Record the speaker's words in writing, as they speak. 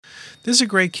This is a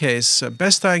great case.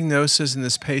 Best diagnosis in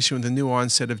this patient with a new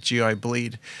onset of GI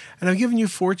bleed. And I've given you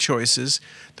four choices.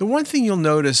 The one thing you'll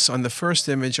notice on the first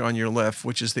image on your left,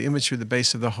 which is the image through the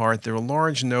base of the heart, there are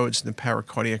large nodes in the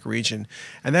paracardiac region.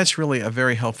 And that's really a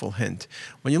very helpful hint.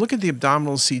 When you look at the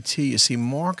abdominal CT, you see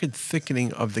marked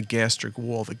thickening of the gastric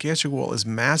wall. The gastric wall is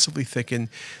massively thickened.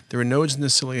 There are nodes in the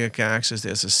celiac axis.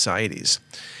 There's ascites.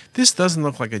 This doesn't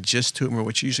look like a GIST tumor,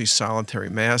 which usually solitary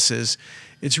masses.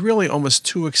 It's really almost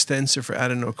too extensive for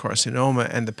adenocarcinoma,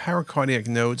 and the pericardiac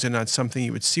nodes are not something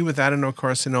you would see with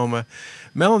adenocarcinoma.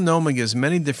 Melanoma gives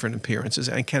many different appearances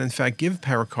and can in fact give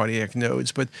pericardiac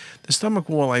nodes, but the stomach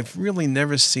wall, I've really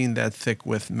never seen that thick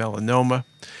with melanoma.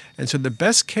 And so the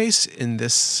best case in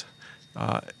this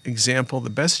example, the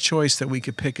best choice that we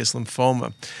could pick is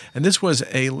lymphoma. And this was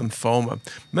a lymphoma.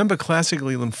 Remember,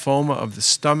 classically, lymphoma of the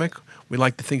stomach, we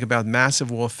like to think about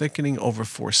massive wall thickening over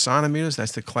 4 centimeters.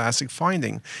 That's the classic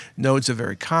finding. Nodes are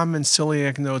very common: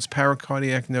 celiac nodes,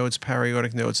 pericardiac nodes,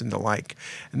 paraortic nodes, and the like.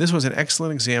 And this was an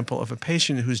excellent example of a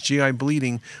patient whose GI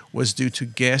bleeding was due to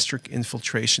gastric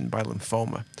infiltration by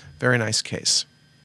lymphoma. Very nice case.